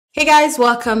Hey guys,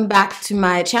 welcome back to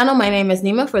my channel. My name is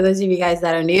Nyma. For those of you guys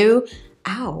that are new,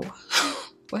 ow,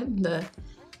 what in the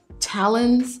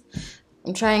talons?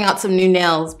 I'm trying out some new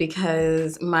nails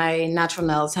because my natural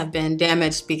nails have been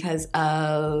damaged because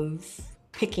of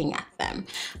picking at them.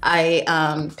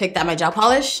 I picked at my gel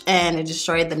polish and it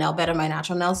destroyed the nail bed of my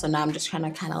natural nails, so now I'm just trying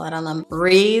to kind of let them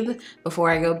breathe before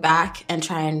I go back and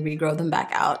try and regrow them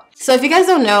back out. So if you guys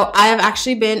don't know, I have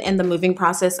actually been in the moving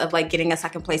process of like getting a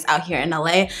second place out here in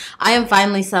LA. I am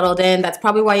finally settled in. That's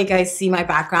probably why you guys see my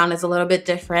background is a little bit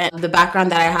different. The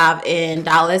background that I have in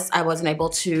Dallas, I wasn't able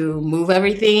to move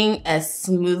everything as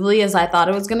smoothly as I thought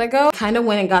it was gonna go. Kind of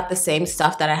went and got the same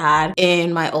stuff that I had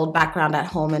in my old background at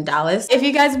home in Dallas. If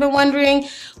you guys have been wondering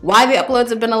why the uploads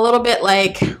have been a little bit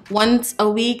like once a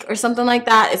week or something like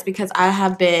that, it's because I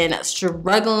have been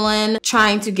struggling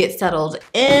trying to get settled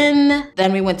in.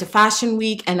 Then we went to Fashion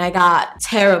Week and I got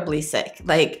terribly sick.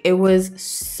 Like, it was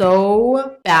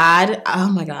so bad. Oh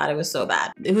my God, it was so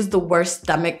bad. It was the worst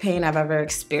stomach pain I've ever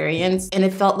experienced. And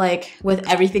it felt like with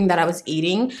everything that I was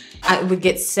eating, I would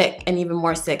get sick and even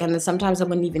more sick. And then sometimes I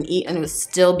wouldn't even eat and it would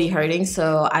still be hurting.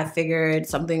 So I figured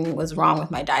something was wrong with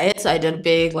my diet. So I did a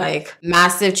big, like,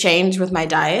 massive change with my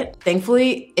diet.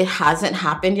 Thankfully, it hasn't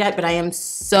happened yet, but I am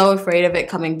so afraid of it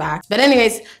coming back. But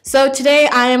anyways, so today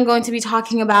I am going to be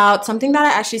talking about something that I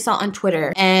actually saw on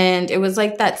Twitter, and it was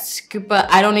like that scuba,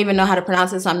 I don't even know how to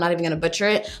pronounce it, so I'm not even gonna butcher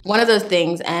it. One of those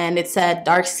things, and it said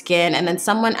dark skin, and then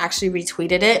someone actually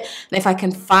retweeted it. And if I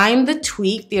can find the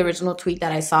tweet, the original tweet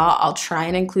that I saw, I'll try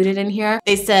and include it in here.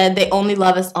 They said they only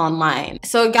love us online.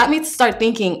 So it got me to start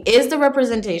thinking, is the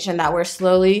representation that we're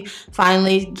slowly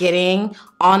finally getting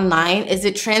online, is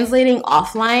it translating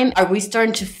offline? Are we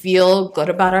starting to feel good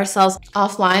about ourselves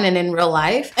offline and in real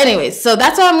life? Anyways, so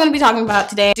that's what I'm going to be talking about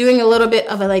today. Doing a little bit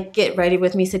of a like get ready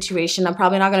with me situation. I'm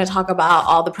probably not going to talk about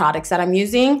all the products that I'm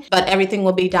using, but everything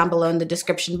will be down below in the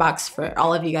description box for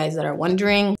all of you guys that are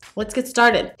wondering. Let's get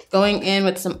started. Going in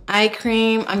with some eye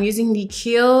cream. I'm using the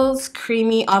Kiehl's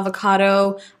Creamy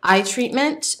Avocado Eye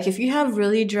Treatment. If you have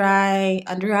really dry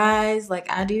under eyes like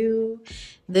I do,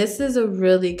 this is a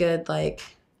really good like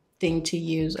thing to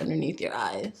use underneath your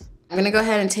eyes. I'm gonna go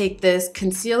ahead and take this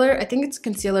concealer. I think it's a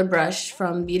concealer brush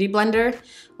from Beauty Blender.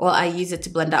 Well, I use it to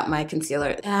blend out my concealer.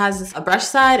 It has a brush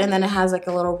side and then it has like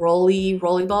a little rolly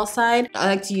ball side. I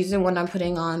like to use it when I'm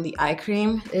putting on the eye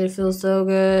cream. It feels so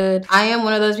good. I am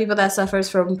one of those people that suffers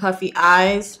from puffy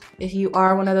eyes. If you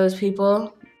are one of those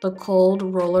people, the cold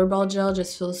rollerball gel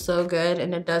just feels so good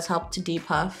and it does help to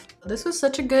depuff. This was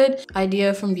such a good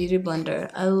idea from Beauty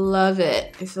Blender. I love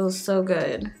it. It feels so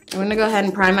good. I'm gonna go ahead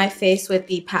and prime my face with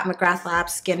the Pat McGrath Lab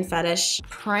Skin Fetish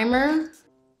Primer.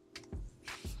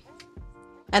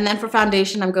 And then for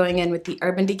foundation, I'm going in with the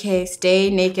Urban Decay Stay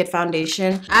Naked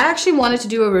Foundation. I actually wanted to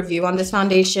do a review on this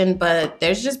foundation, but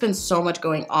there's just been so much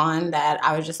going on that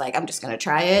I was just like, I'm just gonna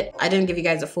try it. I didn't give you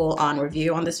guys a full on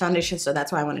review on this foundation, so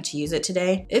that's why I wanted to use it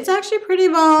today. It's actually pretty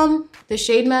bomb. The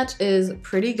shade match is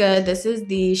pretty good. This is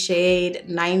the shade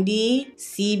 90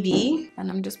 CB,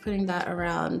 and I'm just putting that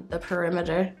around the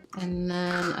perimeter. And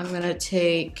then I'm gonna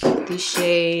take the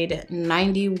shade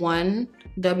 91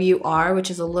 WR, which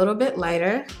is a little bit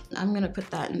lighter. I'm gonna put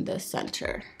that in the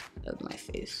center of my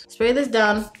face. Spray this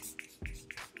down.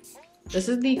 This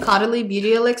is the Caudalie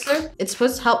Beauty Elixir. It's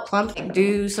supposed to help plump,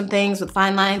 do some things with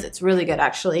fine lines. It's really good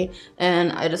actually.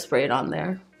 And I just spray it on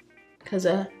there because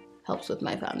it helps with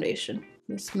my foundation.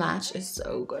 This match is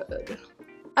so good.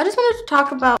 I just wanted to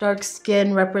talk about dark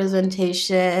skin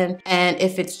representation and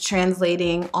if it's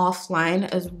translating offline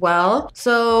as well.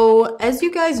 So as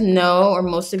you guys know, or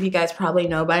most of you guys probably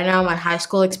know by now, my high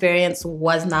school experience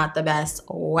was not the best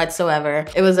whatsoever.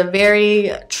 It was a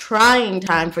very trying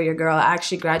time for your girl. I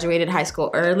actually graduated high school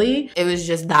early. It was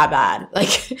just that bad.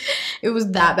 Like, it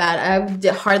was that bad.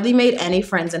 I hardly made any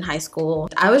friends in high school.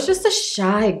 I was just a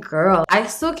shy girl. I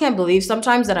still can't believe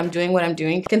sometimes that I'm doing what I'm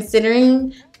doing,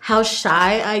 considering how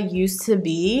shy I used to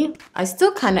be. I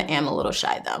still kind of am a little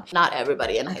shy though. Not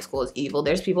everybody in high school is evil.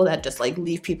 There's people that just like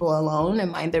leave people alone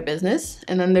and mind their business.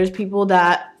 And then there's people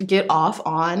that get off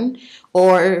on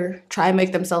or try and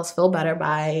make themselves feel better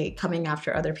by coming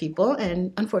after other people.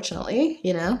 And unfortunately,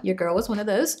 you know, your girl was one of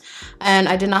those. And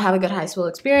I did not have a good high school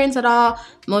experience at all.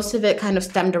 Most of it kind of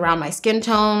stemmed around my skin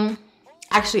tone.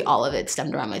 Actually, all of it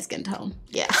stemmed around my skin tone.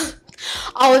 Yeah.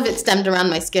 All of it stemmed around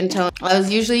my skin tone. I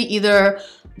was usually either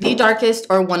the darkest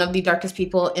or one of the darkest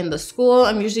people in the school.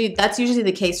 That's usually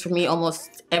the case for me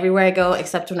almost everywhere I go,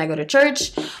 except when I go to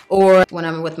church or when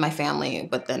I'm with my family.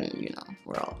 But then, you know,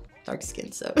 we're all dark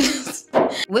skinned, so.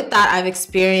 With that, I've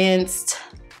experienced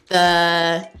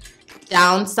the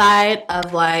downside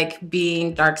of like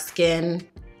being dark skinned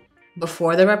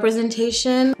before the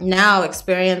representation. Now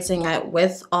experiencing it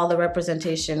with all the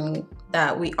representation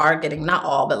that we are getting, not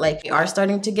all, but like we are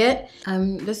starting to get.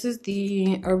 This is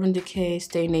the Urban Decay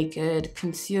Stay Naked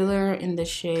Concealer in the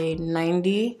shade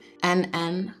 90 NN.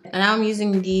 And now I'm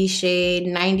using the shade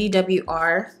 90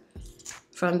 WR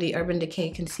from the Urban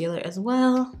Decay Concealer as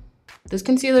well. This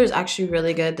concealer is actually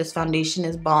really good. This foundation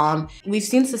is bomb. We've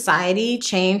seen society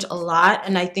change a lot,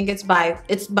 and I think it's by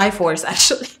force,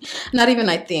 actually. Not even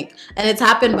I think. And it's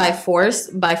happened by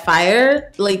force, by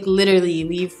fire. Like literally,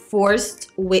 we've forced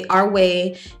our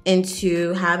way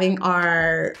into having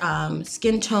our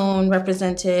skin tone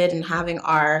represented and having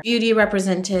our beauty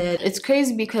represented. It's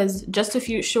crazy because just a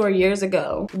few short years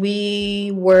ago,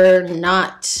 we were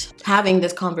not having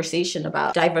this conversation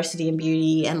about diversity in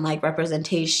beauty and like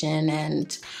representation,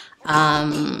 and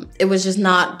it was just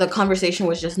not, the conversation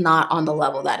was just not on the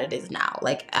level that it is now,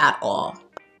 like at all.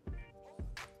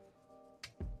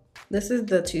 This is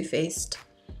the Too Faced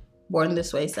Born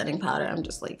This Way setting powder. I'm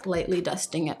just like lightly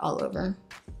dusting it all over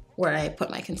where I put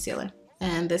my concealer.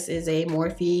 And this is a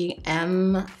Morphe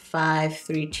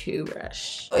M532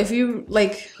 brush. If you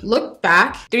like look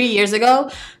back 3 years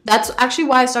ago, that's actually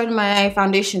why I started my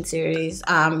foundation series,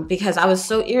 because I was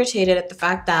so irritated at the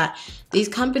fact that these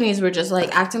companies were just like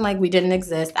acting like we didn't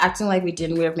exist, acting like we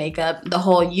didn't wear makeup. The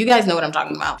whole, you guys know what I'm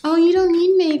talking about. Oh, you don't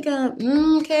need makeup.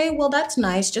 Okay, well that's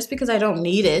nice. Just because I don't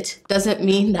need it doesn't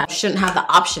mean that I shouldn't have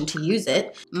the option to use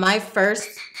it. My first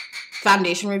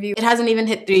foundation review, it hasn't even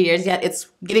hit 3 years yet.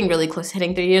 It's getting really close to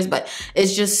hitting 3 years, but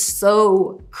it's just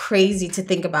so crazy to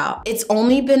think about. It's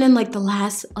only been in like the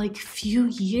last like few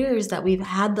years that we've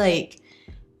had like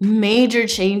major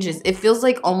changes. It feels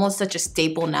like almost such a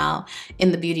staple now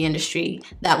in the beauty industry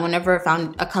that whenever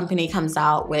a company comes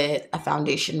out with a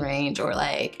foundation range or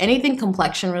like anything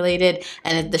complexion related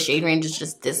and the shade range is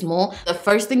just dismal, the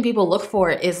first thing people look for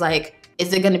is like,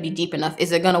 is it gonna be deep enough?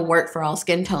 Is it gonna work for all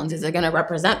skin tones? Is it gonna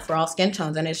represent for all skin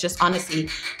tones? And it's just honestly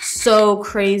so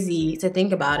crazy to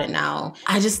think about it now.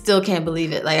 I just still can't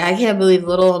believe it. Like, I can't believe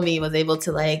little old me was able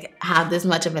to like have this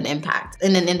much of an impact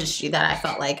in an industry that I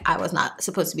felt like I was not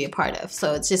supposed to be a part of.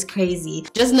 So it's just crazy.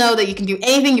 Just know that you can do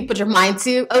anything you put your mind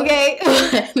to, okay?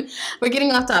 We're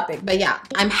getting off topic, but yeah.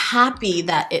 I'm happy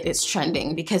that it is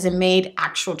trending because it made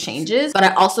actual changes, but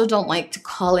I also don't like to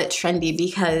call it trendy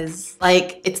because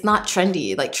like, it's not trendy.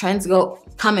 Like trends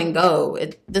come and go.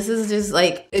 This is just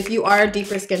like, if you are a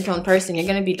deeper skin tone person, you're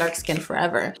gonna be dark skinned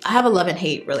forever. I have a love and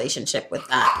hate relationship with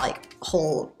that like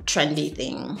whole trendy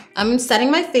thing. I'm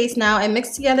setting my face now. I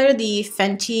mixed together the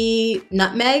Fenty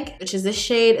Nutmeg, which is this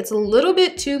shade. It's a little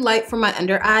bit too light for my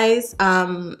under eyes,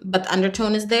 but the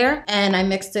undertone is there. And I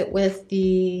mixed it with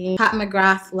the Pat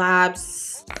McGrath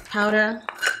Labs powder.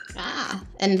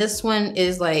 And this one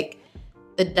is like,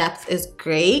 the depth is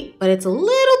great, but it's a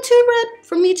little too red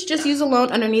for me to just use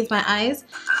alone underneath my eyes.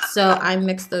 So I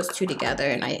mixed those two together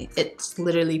and it's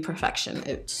literally perfection.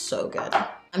 It's so good.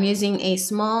 I'm using a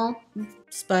small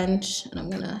sponge and I'm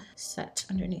gonna set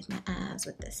underneath my eyes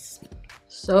with this.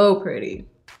 So pretty.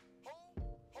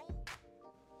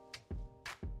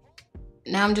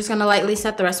 Now I'm just gonna lightly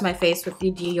set the rest of my face with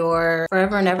the Dior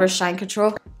Forever and Ever Shine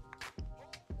Control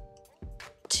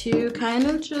to kind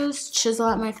of just chisel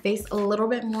out my face a little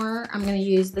bit more. I'm gonna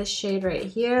use this shade right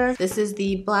here. This is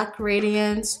the Black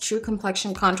Radiance True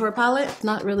Complexion Contour Palette. It's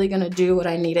not really gonna do what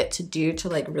I need it to do to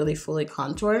like really fully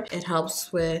contour. It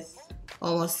helps with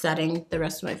almost setting the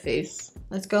rest of my face.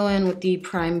 Let's go in with the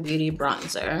Prime Beauty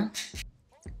Bronzer.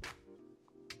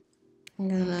 I'm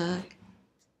gonna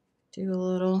do a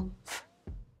little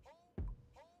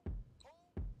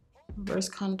reverse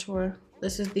contour.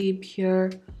 This is the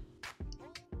Pure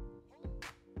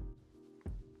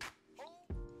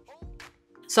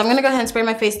So I'm gonna go ahead and spray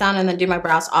my face down and then do my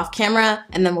brows off camera,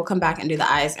 and then we'll come back and do the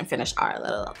eyes and finish our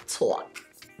little talk.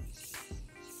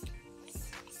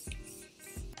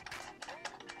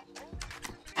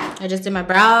 I just did my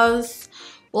brows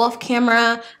off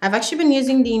camera. I've actually been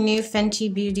using the new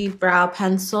Fenty Beauty Brow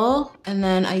Pencil, and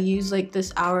then I use like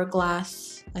this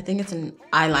Hourglass, I think it's an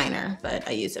eyeliner, but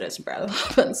I use it as a brow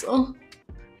pencil.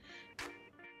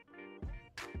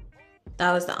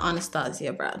 That was the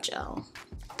Anastasia Brow Gel.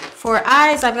 For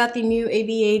eyes, I've got the new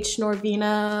ABH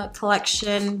Norvina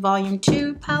Collection Volume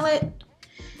 2 palette.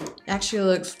 It actually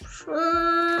looks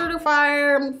pretty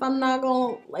fire, if I'm not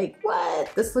gonna, like,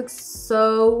 what? This looks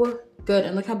so good.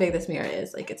 And look how big this mirror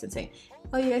is. Like, it's insane.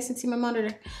 Oh, you guys can see my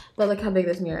monitor. But look how big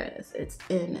this mirror is. It's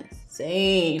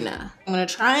insane. I'm gonna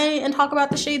try and talk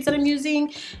about the shades that I'm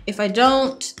using. If I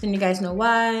don't, then you guys know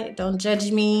why. Don't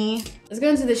judge me. Let's go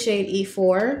into the shade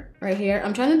E4 right here.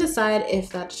 I'm trying to decide if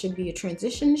that should be a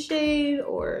transition shade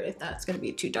or if that's gonna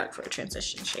be too dark for a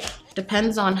transition shade.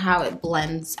 Depends on how it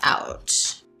blends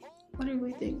out. What do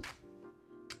we think?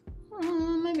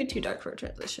 Maybe too dark for a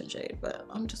transition shade, but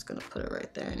I'm just gonna put it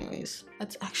right there anyways.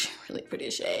 That's actually a really pretty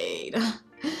shade.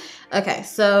 Okay,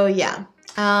 so yeah,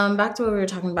 back to what we were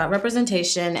talking about,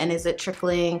 representation, and is it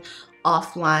trickling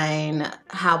offline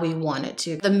how we want it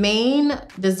to. The main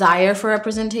desire for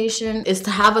representation is to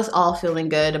have us all feeling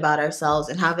good about ourselves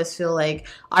and have us feel like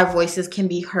our voices can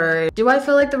be heard. Do I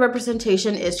feel like the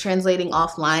representation is translating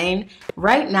offline?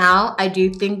 Right now, I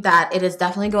do think that it is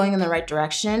definitely going in the right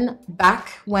direction.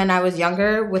 Back when I was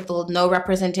younger with no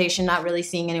representation, not really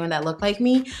seeing anyone that looked like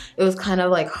me, it was kind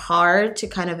of like hard to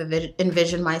kind of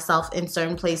envision myself in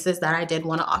certain places that I did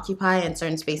want to occupy and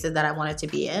certain spaces that I wanted to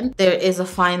be in. There is a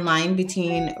fine line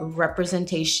between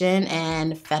representation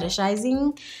and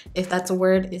fetishizing, if that's a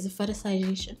word. Is it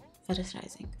fetishization?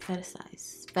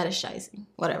 Fetishizing,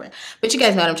 whatever. But you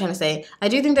guys know what I'm trying to say. I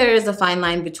do think there is a fine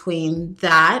line between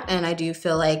that, and I do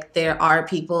feel like there are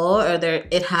people, or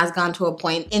it has gone to a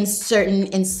point in certain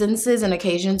instances and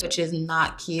occasions, which is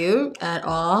not cute at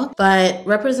all. But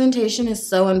representation is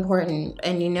so important,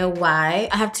 and you know why?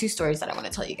 I have two stories that I want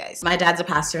to tell you guys. My dad's a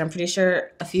pastor. I'm pretty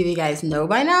sure a few of you guys know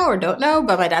by now or don't know,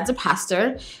 but my dad's a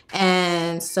pastor,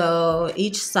 and so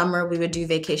each summer we would do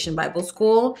vacation Bible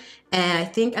school. And I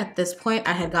think at this point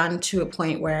I had gotten to a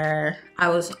point where I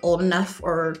was old enough,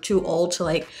 or too old to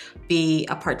like be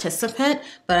a participant,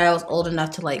 but I was old enough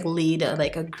to like lead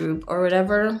a group or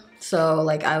whatever. So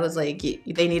like I was like,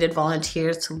 they needed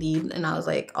volunteers to lead, and I was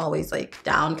like always like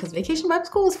down, because vacation Bible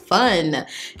school was fun.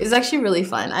 It was actually really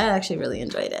fun. I actually really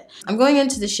enjoyed it. I'm going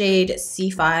into the shade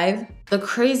C5. The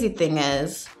crazy thing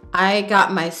is, I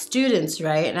got my students,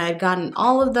 right? And I'd gotten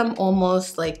all of them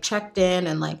almost like checked in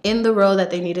and like in the row that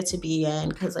they needed to be in,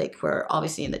 because like we're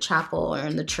obviously in the chapel or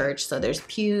in the church, so there's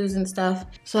pews and stuff.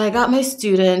 So I got my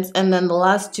students, and then the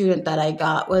last student that I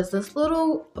got was this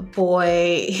little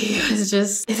boy. He was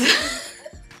just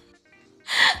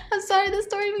I'm sorry, this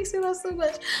story makes me laugh so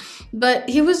much. But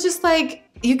he was just like,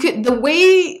 the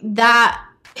way that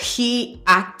he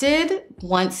acted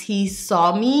once he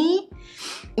saw me,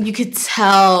 you could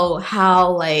tell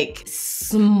how like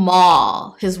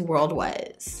small his world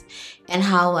was, and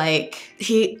how like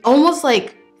he almost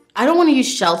like, I don't want to use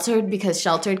sheltered, because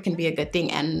sheltered can be a good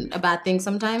thing and a bad thing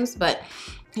sometimes, but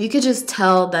you could just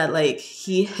tell that like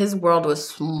his world was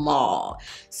small.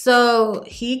 So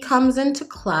he comes into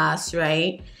class,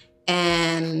 right?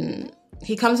 And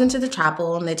he comes into the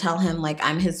chapel, and they tell him like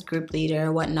I'm his group leader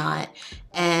or whatnot,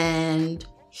 and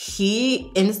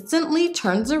he instantly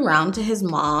turns around to his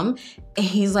mom and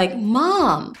he's like,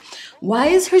 "Mom, why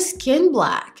is her skin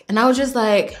black?" And I was just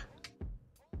like,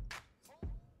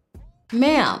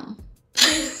 "Ma'am."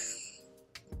 I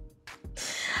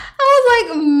was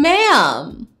like,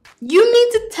 "Ma'am, you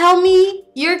mean to tell me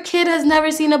your kid has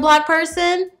never seen a black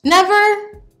person? Never?"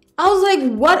 I was like,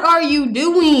 "What are you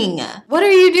doing? What are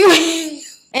you doing?"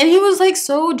 And he was like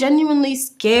so genuinely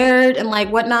scared and like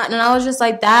whatnot. And I was just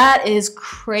like, that is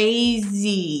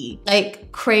crazy.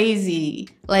 Like crazy.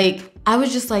 Like I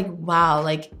was just like, wow.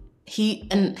 Like he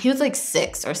was like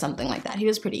 6 or something like that. He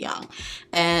was pretty young.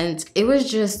 And it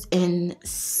was just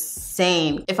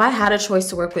insane. If I had a choice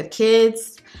to work with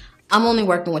kids, I'm only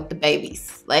working with the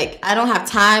babies. Like, I don't have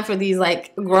time for these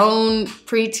like grown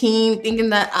preteen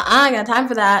thinking that I got time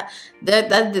for that.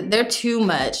 They're too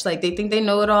much. Like, they think they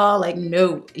know it all. Like,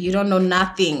 no, you don't know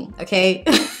nothing, okay?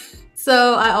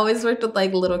 So I always worked with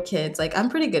like little kids. Like, I'm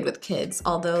pretty good with kids,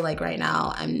 although like right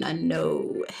now I'm in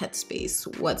no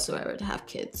headspace whatsoever to have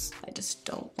kids. I just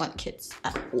don't want kids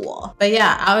at all. But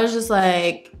yeah, I was just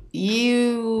like,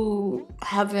 you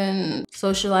haven't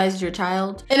socialized your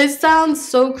child. And it sounds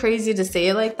so crazy to say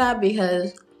it like that,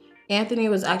 because Anthony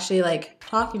was actually like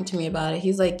talking to me about it.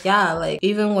 He's like, yeah, like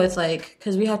even with like,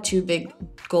 cause we have 2 big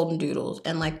golden doodles,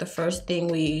 and like the first thing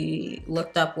we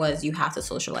looked up was you have to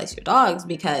socialize your dogs,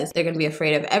 because they're gonna be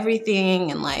afraid of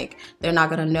everything, and like they're not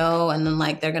gonna know, and then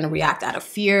like they're gonna react out of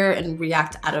fear and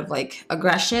react out of like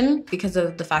aggression because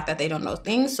of the fact that they don't know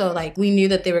things. So like we knew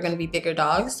that they were gonna be bigger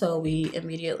dogs, so we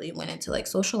immediately went into like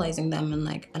socializing them and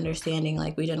like understanding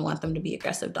like we didn't want them to be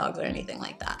aggressive dogs or anything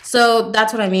like that. So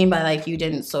that's what I mean by like you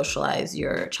didn't socialize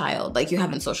your child. Like you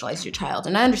haven't socialized your child.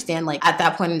 And I understand like at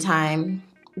that point in time,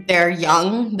 they're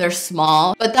young, they're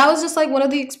small, but that was just like one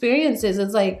of the experiences.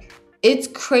 It's like, It's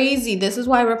crazy. This is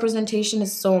why representation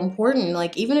is so important.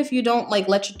 Like, even if you don't like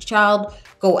let your child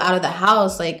go out of the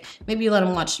house, like maybe you let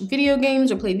them watch video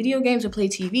games or play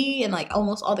TV, and like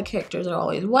almost all the characters are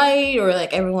always white, or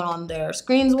like everyone on their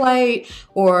screen's white,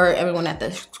 or everyone at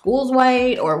the school's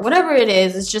white, or whatever it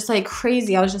is. It's just like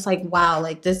crazy. I was just like, wow,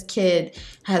 like this kid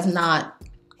has not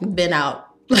been out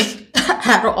like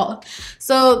at all.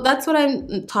 So that's what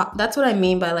I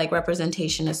mean by like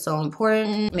representation is so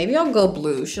important. Maybe I'll go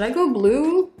blue. Should I go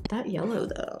blue? That yellow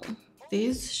though.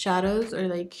 These shadows are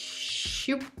like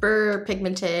super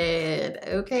pigmented.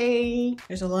 Okay.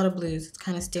 There's a lot of blues. It's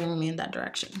kind of steering me in that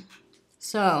direction.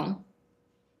 So,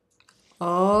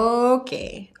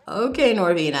 okay,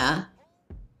 Norvina.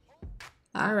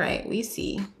 All right, we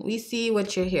see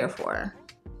what you're here for.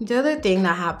 The other thing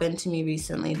that happened to me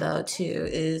recently though too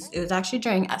is it was actually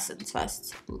during Essence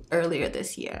Fest earlier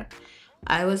this year.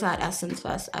 I was at Essence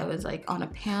Fest. I was like on a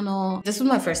panel. This was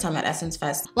my first time at Essence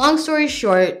Fest. Long story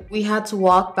short, we had to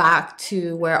walk back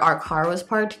to where our car was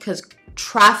parked because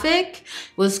traffic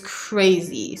was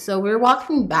crazy. So we were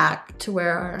walking back to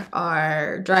where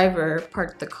our driver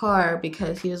parked the car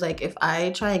because he was like, if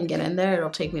I try and get in there, it'll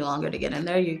take me longer to get in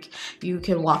there. You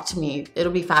can walk to me.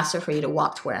 It'll be faster for you to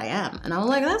walk to where I am. And I was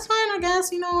like, that's fine, I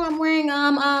guess. You know, I'm wearing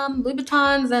Louis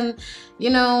Vuittons, and you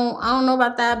know, I don't know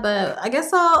about that, but I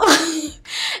guess I'll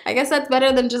I guess that's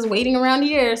better than just waiting around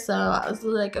here. So I was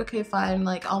like, okay, fine.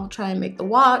 Like, I'll try and make the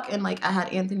walk. And like, I had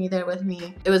Anthony there with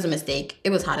me. It was a mistake. It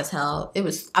was hot as hell. I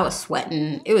was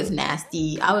sweating. It was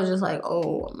nasty. I was just like,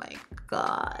 oh my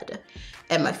God.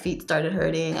 And my feet started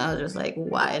hurting. I was just like,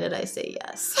 why did I say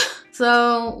yes?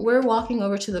 So we're walking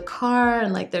over to the car,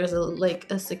 and like, there's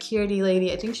a security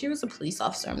lady. I think she was a police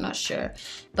officer. I'm not sure.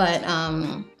 But,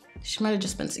 she might have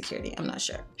just been security. I'm not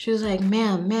sure. She was like,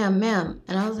 ma'am.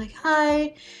 And I was like,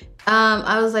 hi.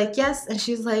 I was like, yes. And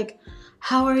she's like,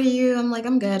 how are you? I'm like,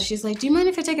 I'm good. She's like, do you mind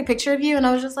if I take a picture of you? And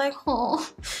I was just like, oh,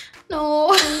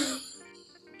 no.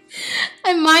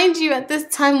 And mind you, at this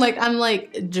time, like, I'm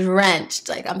like drenched,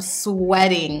 like I'm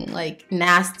sweating, like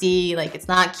nasty, like it's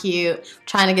not cute. I'm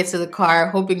trying to get to the car,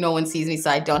 hoping no one sees me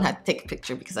so I don't have to take a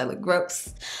picture because I look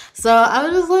gross. So I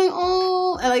was just like,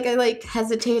 oh, I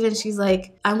hesitated, and she's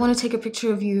like, I want to take a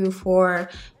picture of you for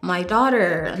my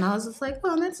daughter. And I was just like,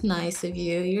 oh, that's nice of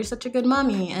you. You're such a good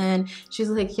mommy. And she's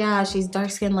like, yeah, she's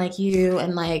dark skinned like you,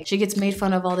 and like she gets made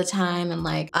fun of all the time, and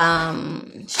like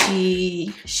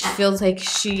she feels like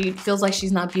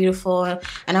she's not beautiful,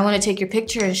 and I want to take your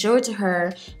picture and show it to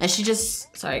her. And she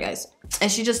just, sorry guys,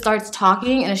 and she just starts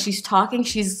talking, and as she's talking,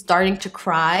 she's starting to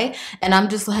cry, and I'm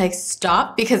just like,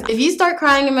 stop, because if you start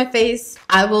crying in my face,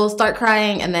 I will start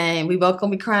crying, and then we both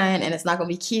gonna be crying, and it's not gonna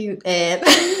be cute. And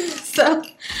so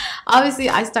obviously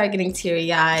I start getting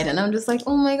teary-eyed, and I'm just like,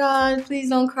 oh my God, please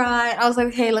don't cry. I was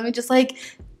like, hey, let me just like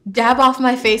dab off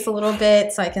my face a little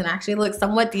bit so I can actually look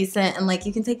somewhat decent, and like,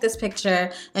 you can take this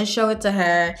picture and show it to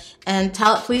her, and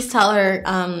please tell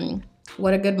her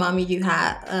what a good mommy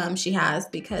she has,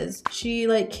 because she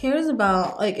like cares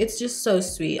about, like, it's just so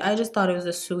sweet. I just thought it was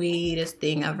the sweetest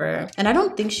thing ever. And I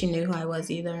don't think she knew who I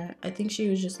was either. I think she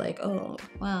was just like, oh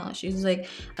wow. She was like,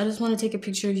 I just want to take a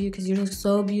picture of you because you look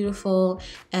so beautiful,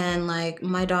 and like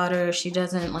my daughter, she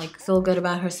doesn't like feel good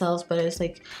about herself, but it's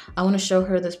like, I want to show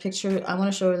her this picture. I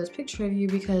want to show her this picture of you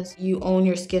because you own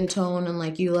your skin tone, and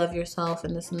like you love yourself,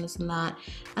 and this and this and that.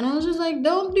 And I was just like,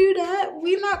 don't do that.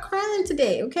 We're not crying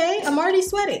today, okay? I'm already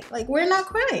sweating. Like, we're not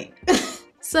crying.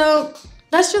 So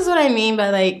that's just what I mean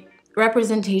by like,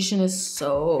 representation is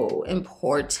so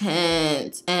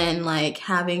important, and like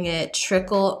having it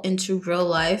trickle into real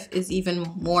life is even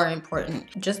more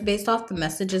important. Just based off the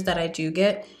messages that I do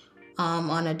get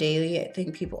on a daily, I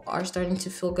think people are starting to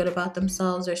feel good about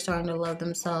themselves. They're starting to love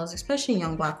themselves, especially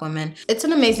young Black women. It's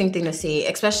an amazing thing to see,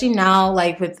 especially now,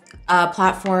 like with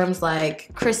platforms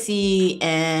like Chrissy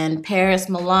and Paris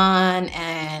Milan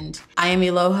and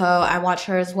Ayami Loho. I watch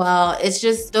her as well. It's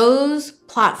just, those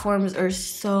platforms are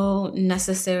so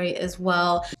necessary as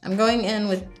well. I'm going in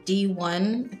with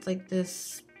D1. It's like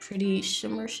this pretty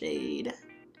shimmer shade.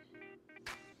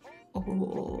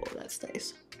 Oh, that's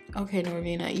nice. Okay,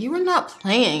 Norvina, you were not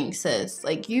playing, sis.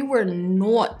 Like, you were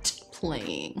not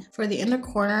playing. For the inner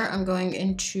corner, I'm going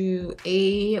into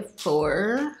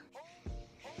A4.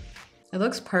 It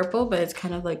looks purple, but it's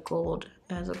kind of like gold.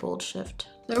 It has a gold shift.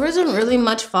 There wasn't really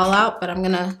much fallout, but I'm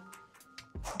gonna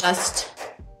dust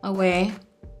away.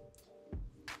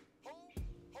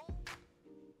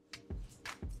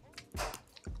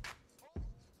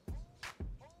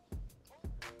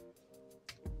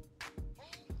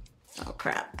 Oh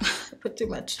crap. put too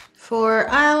much. For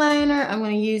eyeliner, I'm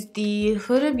gonna use the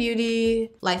Huda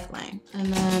Beauty Lifeline.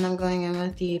 And then I'm going in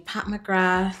with the Pat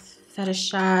McGrath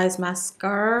Fetishize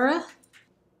Mascara.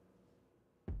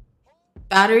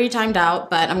 Battery timed out,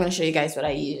 but I'm gonna show you guys what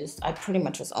I used. I pretty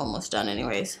much was almost done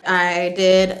anyways. I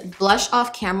did blush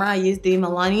off camera. I used the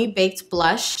Milani Baked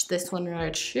Blush, this one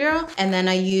right here. And then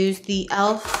I used the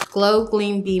e.l.f. Glow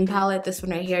Gleam Beam Palette, this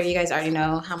one right here. You guys already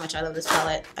know how much I love this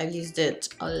palette. I've used it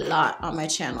a lot on my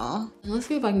channel. And let's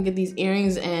see if I can get these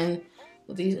earrings in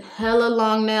with these hella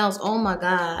long nails. Oh my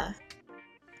God.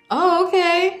 Oh,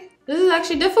 okay. This is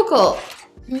actually difficult.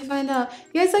 Let me find out.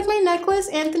 You guys like my necklace?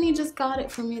 Anthony just got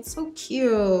it for me. It's so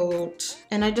cute.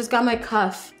 And I just got my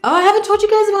cuff. Oh, I haven't told you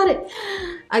guys about it.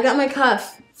 I got my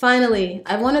cuff. Finally.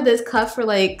 I've wanted this cuff for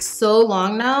like so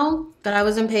long now that I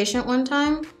was impatient one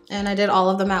time. And I did all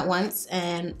of them at once.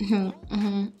 And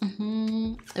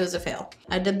it was a fail.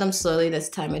 I did them slowly this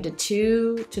time. I did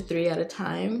 2 to 3 at a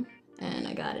time. And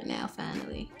I got it now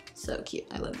finally. So cute.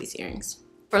 I love these earrings.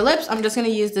 For lips, I'm just gonna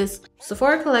use this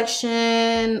Sephora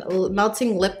Collection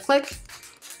Melting Lip Flick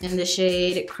in the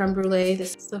shade Creme Brulee.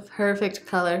 This is the perfect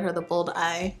color for the bold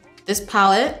eye. This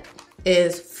palette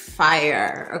is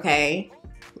fire, okay?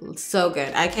 So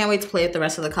good. I can't wait to play with the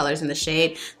rest of the colors in the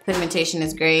shade. Pigmentation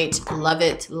is great. Love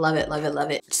it, love it, love it, love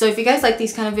it. So if you guys like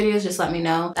these kind of videos, just let me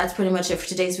know. That's pretty much it for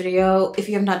today's video. If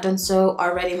you have not done so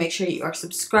already, make sure you are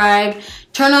subscribed.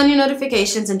 Turn on your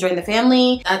notifications and join the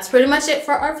family. That's pretty much it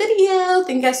for our video.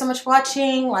 Thank you guys so much for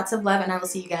watching. Lots of love, and I will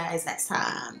see you guys next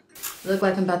time. I look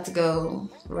like I'm about to go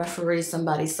referee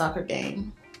somebody's soccer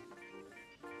game.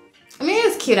 I mean,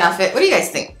 it's a cute outfit. What do you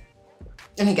guys think?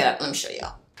 Let me get up. Let me show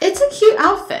y'all. It's a cute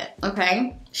outfit,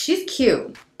 okay? She's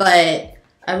cute, but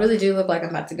I really do look like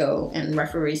I'm about to go and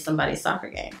referee somebody's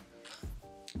soccer game.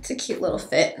 It's a cute little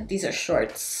fit. These are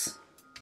shorts.